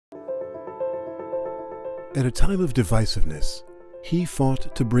At a time of divisiveness, he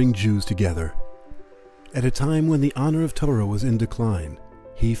fought to bring Jews together. At a time when the honor of Torah was in decline,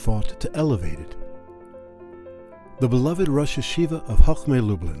 he fought to elevate it. The beloved Rosh Yeshiva of Chochmei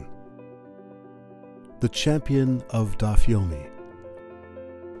Lublin, the champion of Daf Yomi.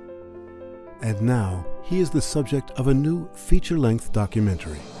 And now, he is the subject of a new feature-length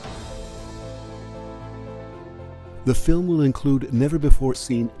documentary. The film will include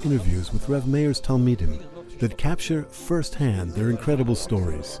never-before-seen interviews with Rabbi Meir's Talmidim that capture firsthand their incredible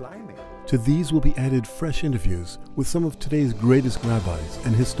stories. To these will be added fresh interviews with some of today's greatest rabbis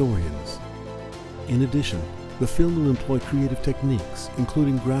and historians. In addition, the film will employ creative techniques,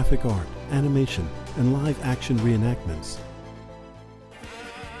 including graphic art, animation, and live-action reenactments.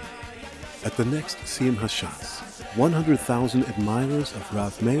 At the next Siyum Hashas, 100,000 admirers of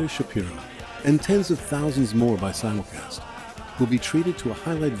Rabbi Meir Shapiro and tens of thousands more by simulcast will be treated to a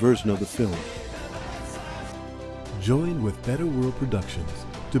highlight version of the film. Join with Better World Productions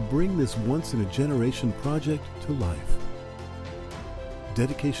to bring this once-in-a-generation project to life.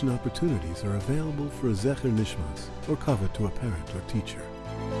 Dedication opportunities are available for a Zecher Nishmas or cover to a parent or teacher.